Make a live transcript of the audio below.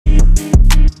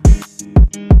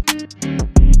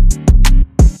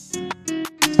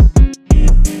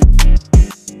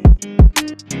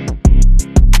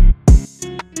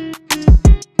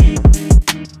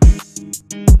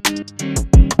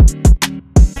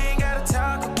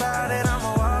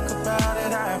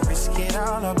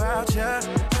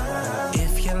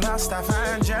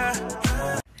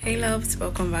loves,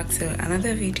 welcome back to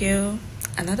another video,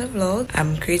 another vlog.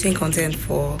 I'm creating content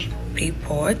for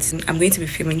Payporte. I'm going to be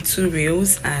filming 2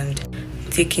 reels and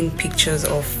taking pictures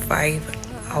of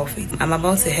 5 outfits. I'm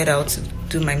about to head out to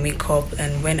do my makeup,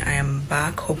 and when I am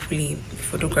back, hopefully the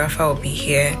photographer will be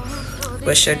here.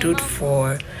 We're scheduled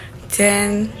for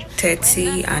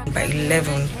 10:30 and by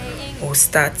 11 we'll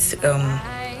start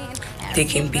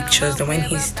taking pictures. And when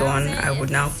he's done, I would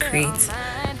now create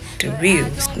the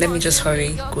reels. Let me just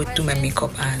hurry, go do my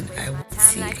makeup, and I will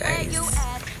see you guys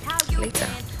later.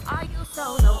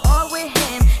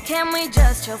 Can we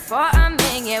just chill for a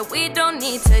minute? We don't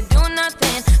need to do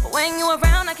nothing, but when you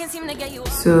around, I can seem to get you.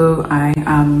 So I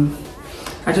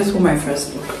just wore my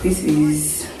first look. This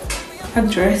is a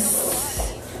dress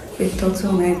with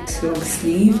turtleneck to the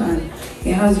sleeve, and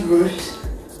it has ruffs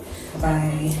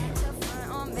by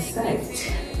the side.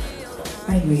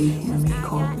 By the way, my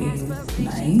makeup is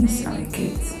nice. I like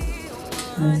it.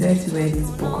 I'm excited to wear this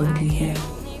burgundy hair.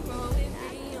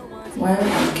 While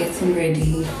I'm getting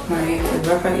ready, my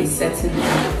photographer is setting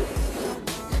up.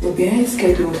 We're behind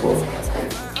schedule, but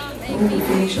we'll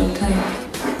finish on time.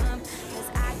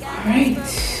 Alright,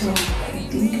 so I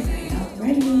think I am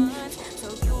ready.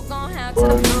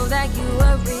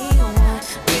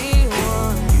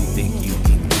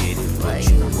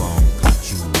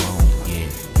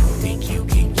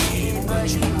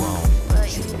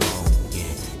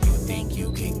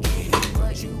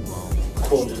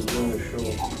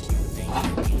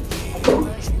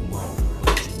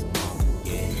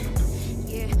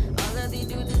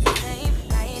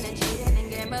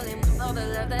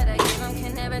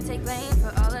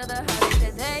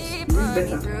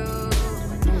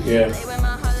 Yeah.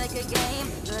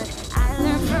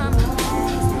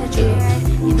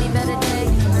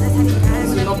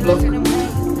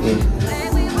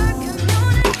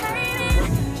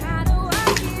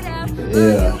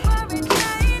 Yeah.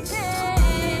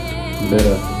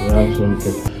 Better. We have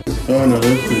something. Oh no,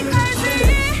 that's it.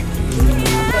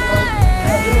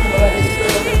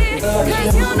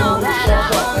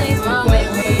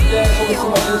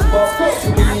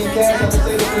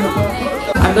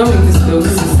 I'm done with this look.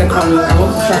 This is the second look. I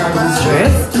want to try out this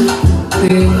dress.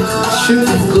 The shoot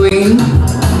is going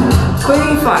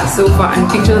fast so far, and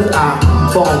pictures are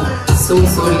bomb. So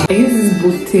I use this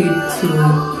boot tape to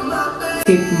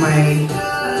tape my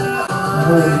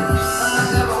boobs.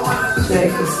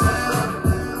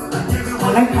 I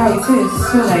like how it is.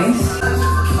 So nice.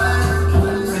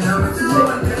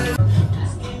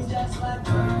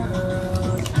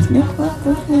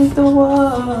 The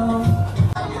wall.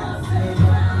 I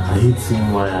hate seeing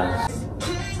my ass.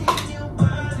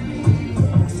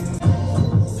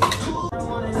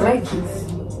 I like this.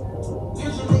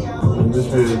 And this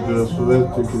way is good, so let's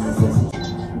take it again.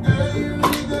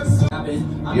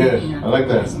 Yeah, I like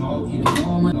that.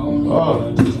 Oh.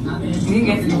 You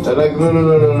get it? I like, no,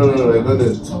 I got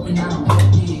it.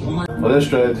 Well, let's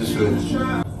try it this way.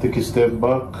 Take a step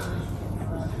back.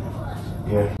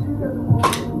 Yeah.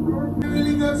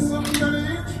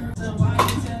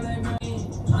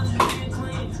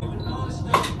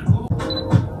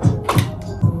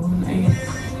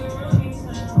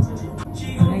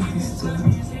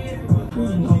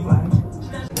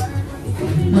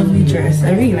 Lovely dress. I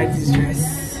really like this dress.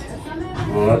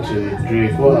 Oh, actually,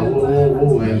 Drake, what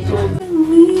went on?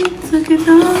 We took it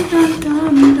down.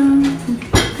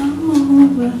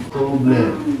 Problem.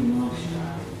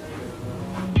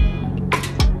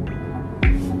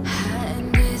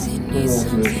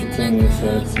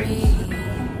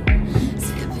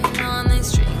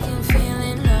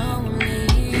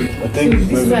 I think this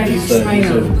is like this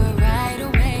side.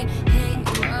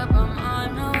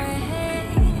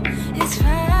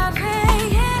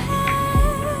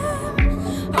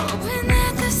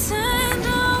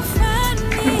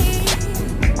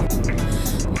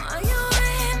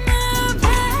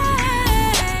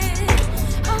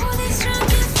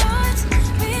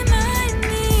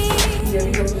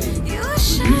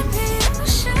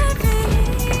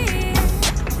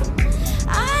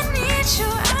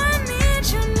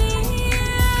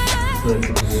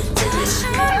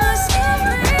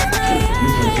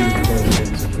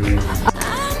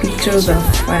 Pictures of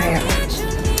fire.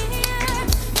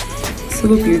 So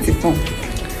beautiful.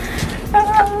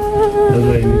 That's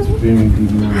why you need to pay me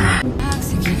good money.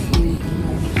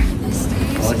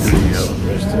 I'll do the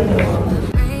rest of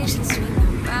it.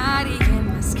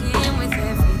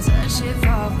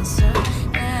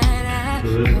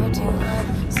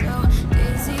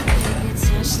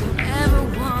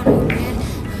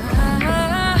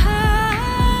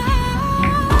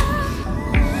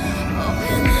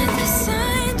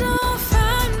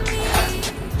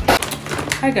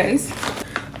 Hi Hi guys,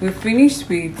 we're finished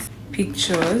with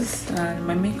pictures and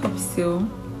my makeup is still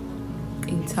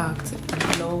intact.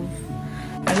 I love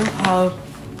how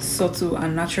subtle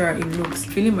and natural it looks.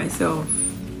 Feeling myself,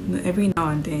 every now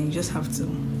and then you just have to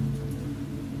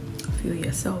feel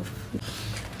yourself.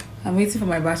 I'm waiting for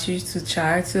my battery to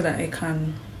charge so that I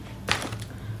can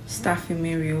start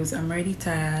filming reels. I'm already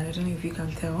tired. I don't know if you can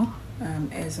tell.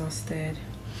 I'm exhausted.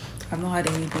 I've not had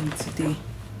anything today.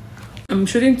 I'm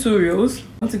shooting 2 reels. I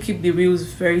want to keep the reels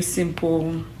very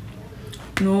simple.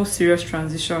 No serious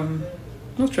transition.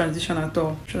 No transition at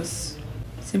all. Just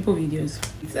simple videos.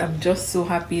 I'm just so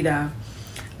happy that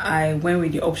I went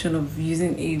with the option of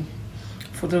using a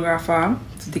photographer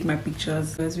to take my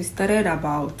pictures, because we started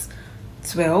about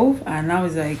 12 and now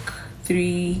it's like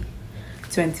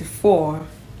 3:24.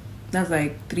 That's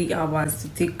like 3 hours to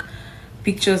take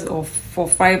pictures for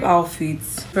 5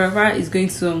 outfits. Photographer is going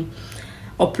to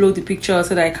upload the pictures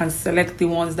so that I can select the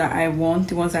ones that I want,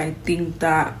 the ones that I think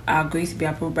that are going to be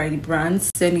approved by the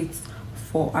brands, send it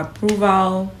for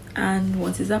approval, and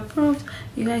once it's approved,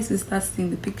 you guys will start seeing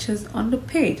the pictures on the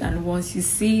page, and once you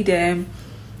see them,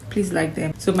 please like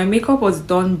them. So my makeup was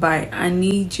done by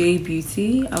Annie J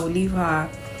Beauty. I will leave her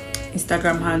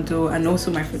Instagram handle and also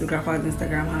my photographer's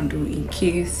Instagram handle in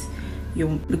case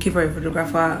you're looking for a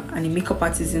photographer and a makeup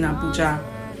artist in Abuja.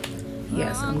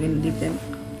 Yes, I'm going to leave them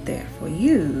there for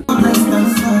you.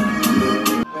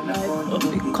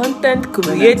 Content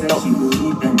creator.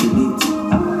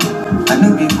 I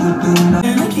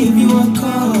give you a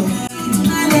call.